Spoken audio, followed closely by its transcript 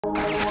Let's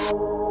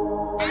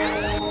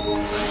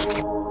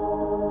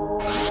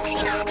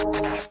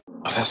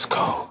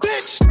go.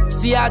 Bitch.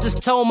 See, I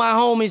just told my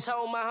homies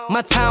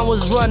my time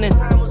was running.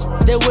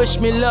 They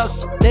wish me luck.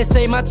 They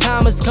say my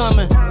time is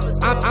coming.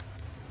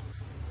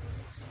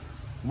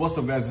 What's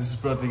up guys, this is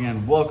Pratik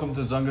and welcome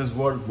to Jungey's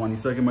World.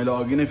 भनिसके मैले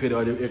अघि नै फेरि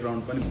अहिले एक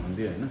round पनि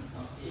भन्दिए हैन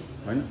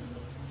हैन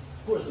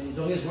Of course, man.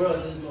 Jungey's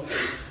World is more.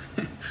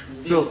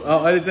 So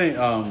अहिले चाहिँ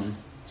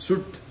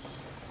shoot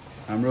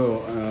हाम्रो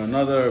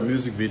another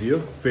music video,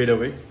 Fade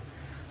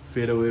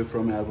Away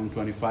from album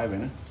 25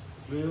 हैन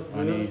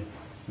अनि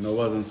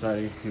Nawaj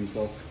Ansari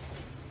himself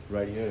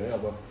right here है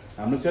अब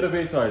हाम्रो सेटअप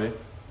यही छ अहिले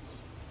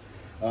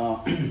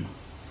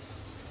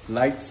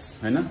lights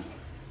हैन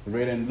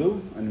red and blue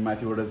अनि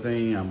माथिबाट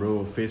चाहिँ हाम्रो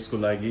फेस को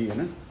लागि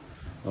हैन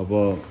अब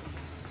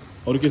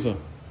अरु के छ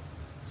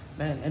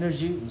Man,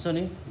 energy हुन्छ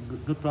नि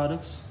good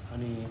products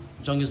अनि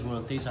Jungey's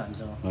World त्यही छ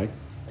हामीसँग है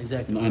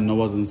Exactly. And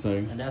Nawaj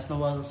Ansari. And that's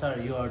Nawaj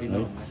Ansari, you already know,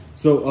 man.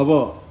 So अब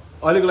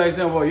अहिलेको लागि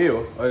चाहिँ अब यही हो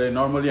अहिले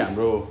नर्मली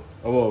हाम्रो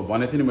अब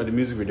भनेको थिएँ नि मैले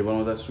म्युजिक भिडियो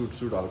बनाउँदा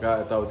सुट हल्का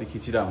यताउति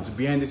खिचिरहेको हुन्छ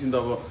बिहाइन्ड द सिन त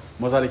अब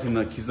मजाले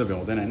खिच्न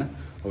भ्याउँदैन हैन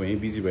अब यही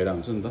बिजी भइरहेको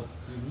हुन्छ नि त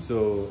सो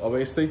अब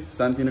यस्तै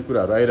शान्तिनो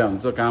कुराहरू आइरहेको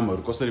हुन्छ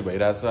कामहरू कसरी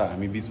भइरहेछ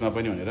हामी बिचमा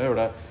पनि भनेर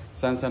एउटा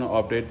सानो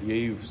अपडेट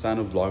यही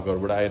सानो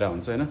भ्लगहरुबाट आइरहेको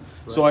हुन्छ हैन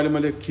सो अहिले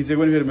मैले खिचेको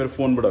पनि फेरि मेरो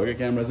फोनबाट हो के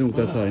क्यामेरा चाहिँ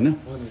उता छ हैन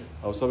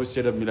अब सबै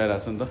सेटअप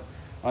मिलाइरहेछ नि त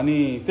अनि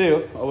त्यही हो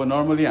अब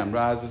नर्मली हाम्रो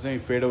आज चाहिँ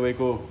फेड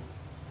अवेको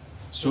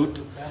सुट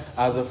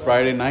आज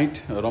फ्राइडे नाइट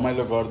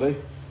रमाइलो गर्दै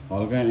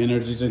हल्का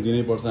एनर्जी चाहिँ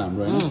दिनै पर्छ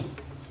हाम्रो हैन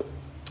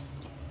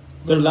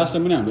तर लास्ट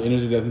टाइम पनि हाम्रो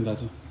एनर्जी दिएको थिएन थाहा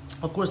छ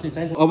Of course, नि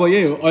चाहिन्छ अब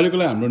यही हो अहिलेको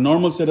लागि हाम्रो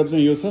नर्मल सेटअप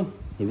चाहिँ यो छ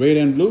रेड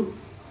एन्ड ब्लू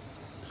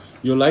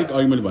यो लाइट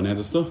अघि मैले भने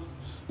जस्तो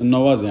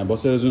नवाज यहाँ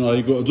बसेर जुन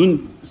अहिलेको जुन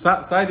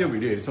सायद यो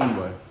भिडियो हेरिसक्नु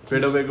भयो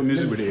फेड अवेको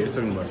म्युजिक भिडियो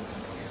हेरिसक्नु भयो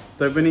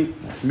तैपनि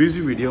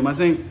म्युजिक भिडियोमा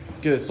चाहिँ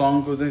के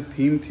सङको चाहिँ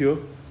थिम थियो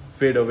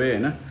फेड अवे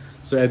हैन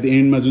सो एट द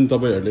एन्डमा जुन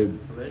तपाईहरुले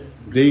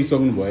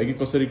देखिसक्नु भयो कि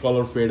कसरी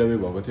कलर फेड अवे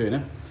भएको थियो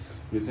हैन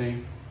यो चाहिँ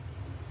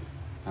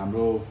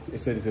हाम्रो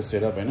यसरी थियो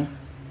सेटअप हैन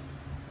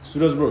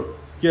सुरज ब्रो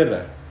के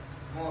हेरेर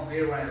म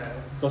बेयर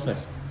बनाइरहेको कसरी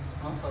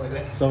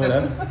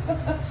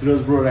सबैलाई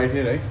सुरज ब्रो राइट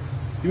हियर है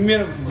तिमी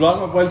मेरो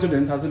ब्लगमा पहिलोचोटि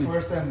हेर्न थाहा छ नि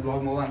फर्स्ट टाइम ब्लग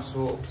म वान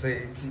सो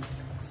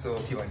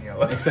के भन्ने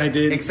अब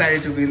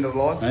excited to be in the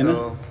blog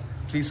so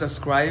please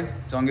subscribe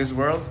Jungey's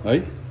World है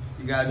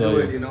you gotta do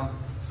it you know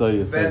सही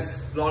हो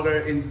best blogger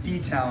in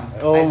T-town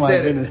oh I my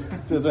said goodness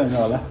त्यो चाहिँ हैन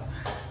होला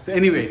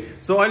एनीवे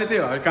सो अहिले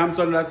त्यही काम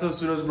चलिरहेको छ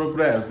सुरज ब्रो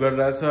पुरा हेल्प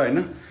गरिरहेको छ हैन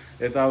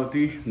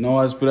यताउति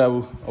नवाज पुरा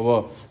अब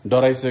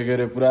डराइसक्यो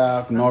रे पुरा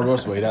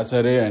नर्भस भइरहेछ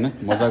रे हैन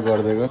मजाक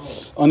गर्दैको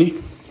अनि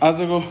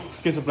आजको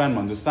के छ प्लान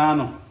भन्छु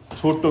सानो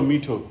छोटो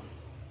मिठो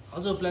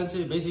अझ प्लान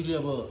चाहिँ बेसिकली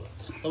अब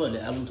तपाईहरुले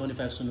एल्बम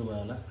 25 सुन्नुभयो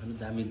होला अनि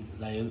दामी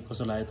लाग्यो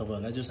कसो लाग्यो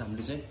तपाईहरुलाई जस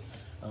हामीले चाहिँ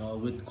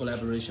with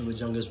collaboration with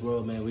Jungey's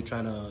World man we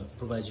trying to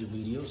provide you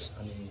videos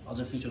अनि अझ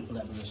future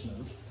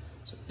collaborationहरु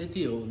so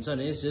त्यति हो हुन्छ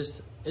नि it's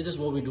just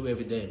what we do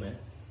every day man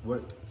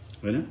work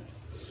हैन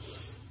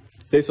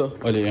त्यही छ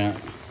अहिले यहाँ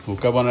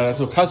हुक्का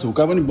बनाइरहेको छ खास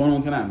हुक्का पनि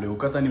बनाउँथेन हामीले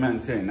हुक्का त नि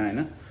मान्छे हैन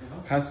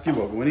खास के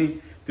भएको भने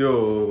त्यो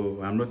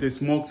हाम्रो त्यो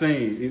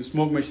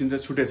स्मोक मेसिन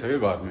चाहिँ छुटेछ के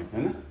घरमै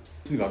हैन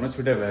घरमा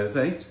छुटे भएर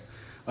चाहिँ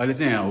अहिले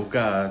चाहिँ यहाँ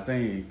हुक्का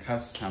चाहिँ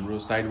खास हाम्रो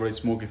साइडबाट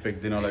स्मोक इफेक्ट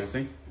दिनलाई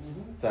चाहिँ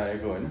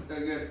चाहिएको हैन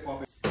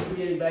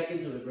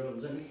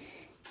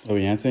अब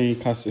यहाँ चाहिँ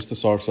खास यस्तो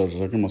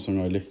सर्ट्सहरु छ कि मसँग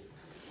अहिले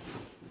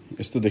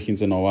यस्तो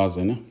देखिन्छ नवाज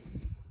हैन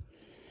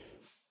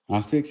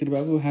हाँस्दै एकछिन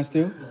बाबु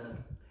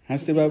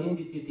हाँस्दै बाबु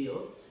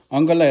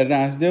अंकललाई हेरेर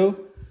हाँस्देऊ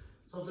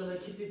सबजना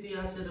खितिति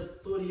हाँसेर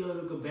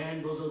तोरीहरुको ब्यान्ड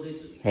बजाउँदै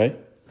छु है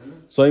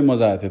सही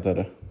मजा आयो थियो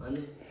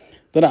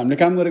तर हामीले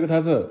काम गरेको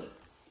थाहा छ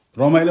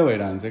रमाइलो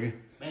भइरहन्छ के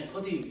म्यान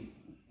कति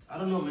आई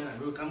डोन्ट नो म्यान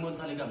हाम्रो काम गर्न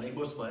थालेको हामीले 1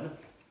 वर्ष भएन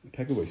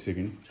ठ्याक्कै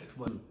भइसक्यो नि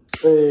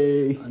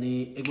अनि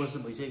 1 वर्ष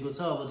भइसकेको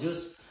छ अब जस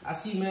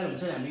आसी म्यान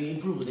हुन्छ नि हामी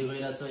इम्प्रुभ हुँदै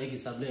गइरहेछ एक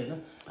हिसाबले हैन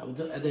अब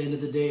at the and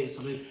of the day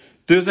सबै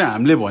त्यो चाहिँ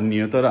हामीले भन्ने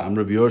हो तर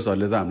हाम्रो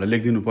भ्युअर्सहरुले त हामीलाई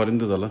लेखिदिनु पर्यो नि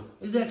त ल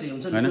एक्ज्याक्टली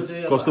हुन्छ नि हैन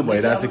कस्तो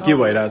भइराछ के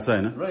भइराछ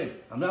हैन राइट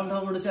हाम्रो आफ्नो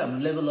ठाउँबाट चाहिँ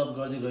हाम्रो लेभल अप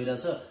गर्दै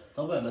गइराछ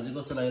तपाईहरुलाई चाहिँ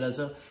कस्तो लागिराछ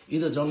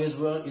इदर Jungey's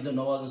World इदर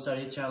नवाज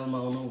अन्सारी च्यानलमा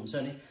आउनु हुन्छ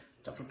नि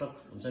टक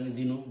हुन्छ नि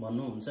दिनु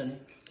भन्नु हुन्छ नि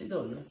त्यही त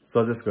हो नि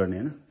सजेस्ट गर्ने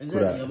हैन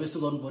एक्ज्याक्टली अब यस्तो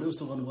गर्नु पर्यो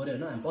उस्तो गर्नु पर्यो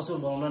हैन हामी पोसिबल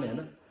बनाउन नि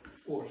हैन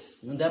course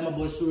and that my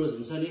boy Suraj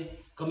हुन्छ नि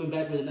coming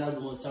back with an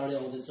album चाँडै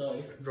आउँदैछ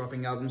है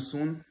dropping album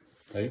soon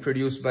Hey.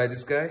 produced by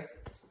this guy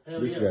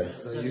this guy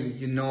so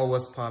you know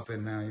what's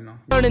popping now you know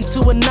turn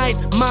into a night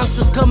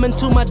monsters come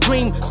into my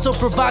dream so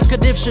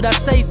provocative should I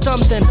say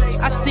something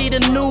I see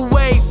the new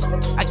wave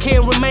I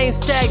can't remain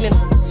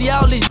stagnant see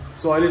all these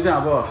so अहिले चाहिँ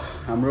अब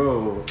हाम्रो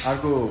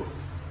अर्को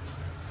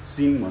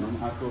seen भनौं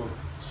अर्को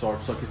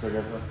shot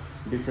सकिसकेको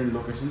छ different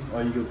location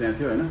अहिले त्यहाँ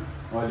थियो हैन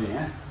अहिले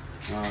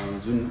यहाँ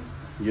जुन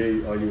यही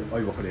अहिले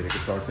भर्खर हेरेको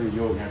शॉट चाहिँ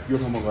यो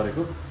ठाउँमा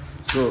गरेको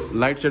सो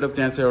लाइट सेटअप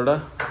त्यहाँ छ एउटा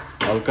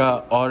हल्का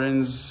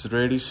ऑरेंज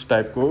रेडिश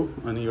टाइपको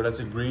अनि एउटा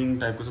चाहिँ ग्रीन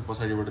टाइपको चाहिँ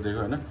पछाडिबाट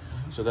दिएको हैन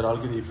सो द्याट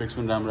अलिकति इफेक्ट्स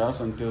पनि राम्रो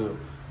आओस् अनि त्यो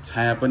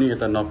छाया पनि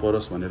यता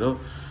नपरोस् भनेर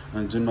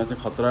जुनमा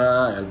चाहिँ खतरा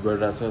हेल्प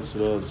गरिरहेछ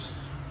Suraj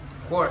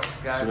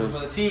course, gotta go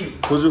for the team.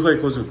 खोजु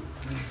खोजु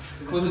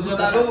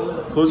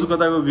Khoju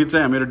कताको गीत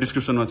चाहिँ मेरो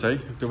डिस्क्रिप्सनमा छ है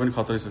त्यो पनि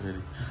खतरै छ फेरि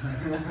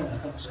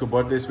उसको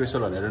बर्थडे स्पेसल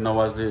भनेर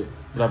नवाजले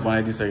पुरा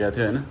बनाइदिइसकेको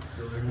थियो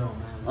होइन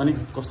अनि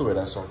कस्तो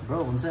भइरहेको छ ब्रो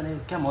हुन्छ नि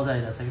क्या मजा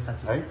आइरहेछ कि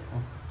साँच्चै है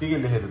के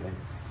लेखेको त्यहाँ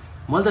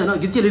मैले त होइन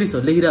गीतकै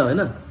लिरिक्सहरू लेखिरहेको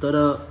होइन तर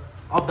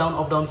अप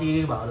डाउन के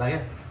भयो होला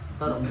क्या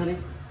तर हुन्छ नि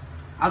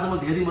आज म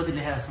धेरै दिन पछि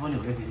लेखाएको जस्तो पनि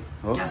हो क्या फेरि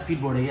क्या स्पिड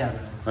बढ्यो क्या आज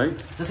है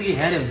जस्तो कि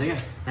हेरे हुन्छ क्या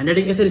ह्यान्ड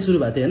राइटिङ यसरी सुरु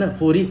भएको थियो होइन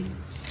फोरी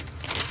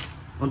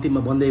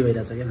अन्तिममा बन्दै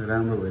भइरहेछ क्या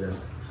राम्रो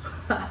भइरहेछ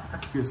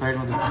यो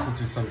साइडमा त्यस्तो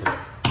सिचुएसन छ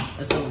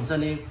यसो हुन्छ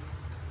नि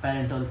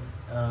प्यारेन्टल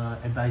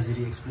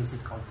एडभाइजरी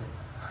एक्सप्लिसिट कन्टेन्ट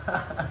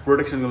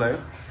प्रोटेक्सनको लागि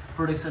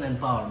प्रोटेक्सन एन्ड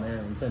पावरमा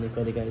हुन्छ नि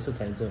कहिलेकाहीँ यसो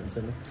चाहिन्छ हुन्छ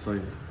नि सही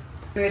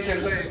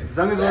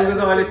जङ्गेश बलको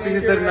चाहिँ अहिले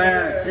सिग्नेचर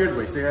नयाँ क्रिएट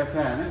भइसकेको छ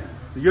होइन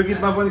यो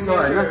गीतमा पनि छ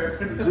होइन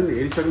जुन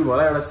हेरिसक्नु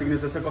होला एउटा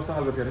सिग्नेचर चाहिँ कस्तो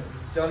खालको थियो अरे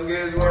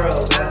Jungey's world,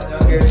 that's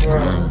Jungey's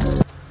world.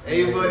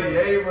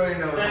 Everybody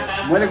knows it.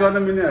 मैले गर्न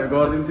मिल्ने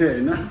गरिदिन्थेँ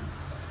होइन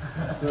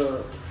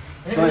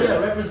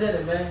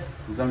represented man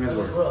जङ्गेश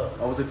वर्ल्ड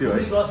अब चाहिँ त्यो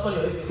है क्रस पनि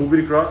हो है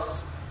खुबरी क्रस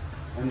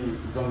अनि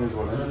जङ्गेश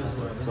वर्ल्ड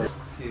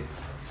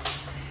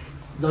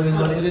जगेश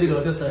वर्ल्ड एलिडी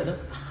गर्दैछ हैन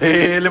ए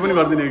यसले पनि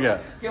गर्दिने क्या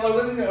के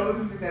अरु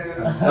दिन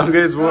त्यहाँ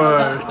जङ्गेश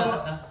world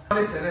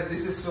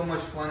This is so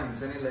much fun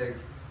हुन्छ नि like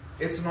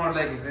it's not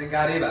like हुन्छ नि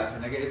गाह्रै भएको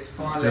छैन कि it's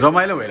fun like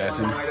रमाइलो भइरहेछ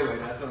नि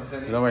हुन्छ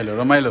नि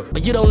रमाइलो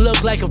But you don't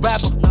look like a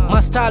rapper.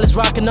 My style is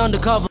rocking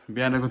undercover.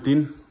 बिहानको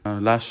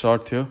 3 लास्ट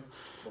सर्ट थियो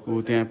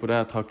ऊ त्यहाँ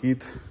पुरा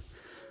थकित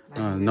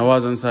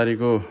नवाज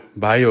अन्सारीको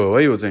भाइ हो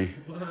है ऊ चाहिँ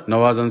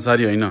नवाज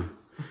अन्सारी होइन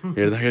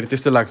हेर्दाखेरि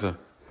त्यस्तो लाग्छ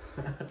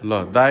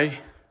ल दाई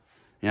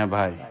यहाँ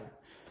भाइ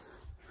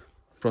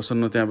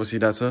प्रसन्न त्यहाँ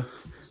बसिरहेछ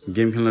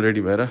गेम खेल्न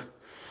रेडी भएर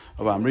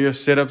अब हाम्रो यो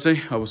सेटअप चाहिँ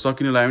अब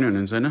सकिनु लाग्यो भने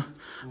हुनुहुन्छ होइन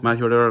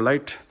माथिबाट एउटा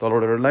लाइट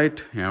तलबाट एउटा लाइट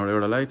यहाँबाट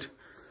एउटा लाइट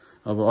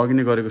अब अघि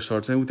नै गरेको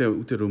सर्ट चाहिँ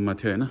उतै रुममा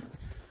थियो होइन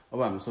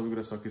अब हाम्रो सबै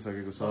कुरा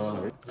सकिसकेको छ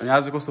है अनि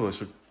आज कस्तो भयो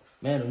सुट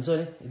म्यान हुन्छ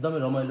नि एकदमै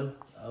रमाइलो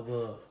अब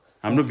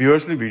हाम्रो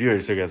भ्युअर्सले भिडियो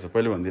हेरिसकेको छ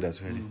पहिले भनिदिइरहेको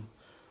छ फेरि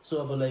सो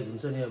अब लाइक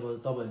हुन्छ नि अब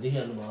तपाईँहरूले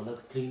देखिहाल्नु भयो होला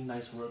क्लिन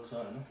नाइस वर्क छ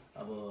होइन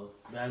अब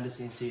बिहाइन्ड द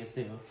सिन्स चाहिँ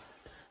यस्तै हो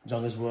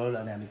जङ्गेस वर्ल्ड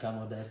अनि हामी काम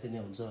गर्दा यस्तै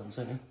नै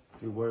हुन्छ नि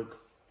यो वर्क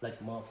लाइक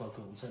म फर्क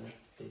हुन्छ नि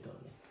त्यही त हो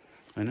नि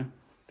होइन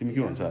तिमी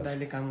के भन्छ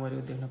दाइले काम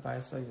गरेको देख्न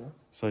पाए सही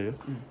हो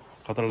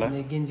खतरा लाग्यो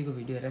मैले गेन्जीको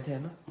भिडियो हेरेको थिएँ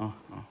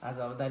होइन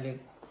आज अब दाइले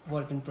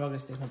वर्क इन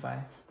प्रोग्रेस देख्न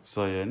पाए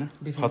सही होइन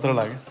खतरा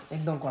लाग्यो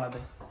एकदम कडा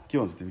दाइ के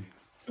भन्छ तिमी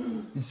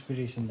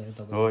इन्सपिरेसन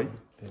दाइ हो है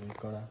धेरै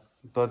कडा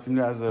तर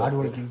तिमीले आज हार्ड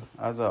वर्किङ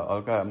आज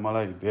हल्का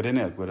मलाई धेरै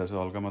नै हेल्प गरेछ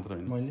हल्का मात्र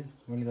होइन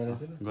मैले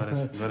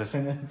गरेछ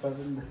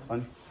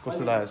अनि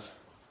कस्तो लागेछ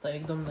त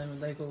एकदम दाइमा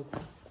दाइको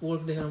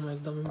वर्क देखेर म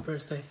एकदम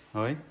इम्प्रेस थिएँ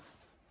है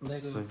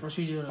दाइको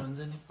प्रोसिडियर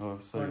हुन्छ नि हो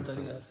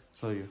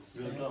सही हो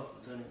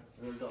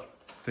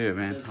त्यही हो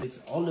man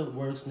it's all the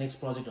works next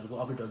प्रोजेक्टहरूको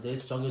अपडेटहरू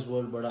देश जङ्गेस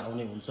वर्ल्डबाट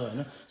आउने हुन्छ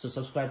होइन so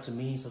subscribe to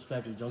me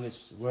subscribe to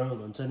जङ्गेस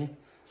world हुन्छ नि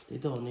त्यही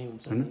त हुने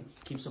हुन्छ नि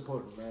किप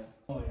सपोर्ट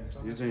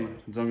यो चाहिँ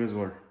जङ्गेस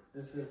वर्ल्ड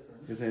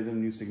यो चाहिँ एकदम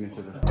new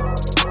signature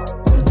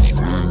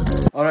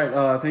all right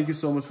thank you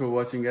so much for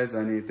watching guys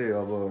अनि त्यही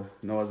अब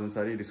नवाज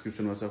अन्सारी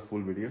डिस्क्रिप्सनमा छ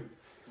फुल भिडियो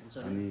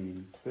अनि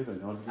त्यही त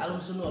एल्बम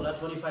सुन्नु होला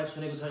 25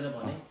 सुनेको छैन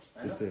भने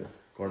त्यस्तै हो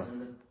कडा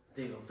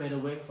त्यही हो fade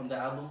away from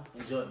the album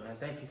enjoy man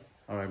thank you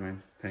all right man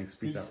thanks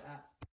piece out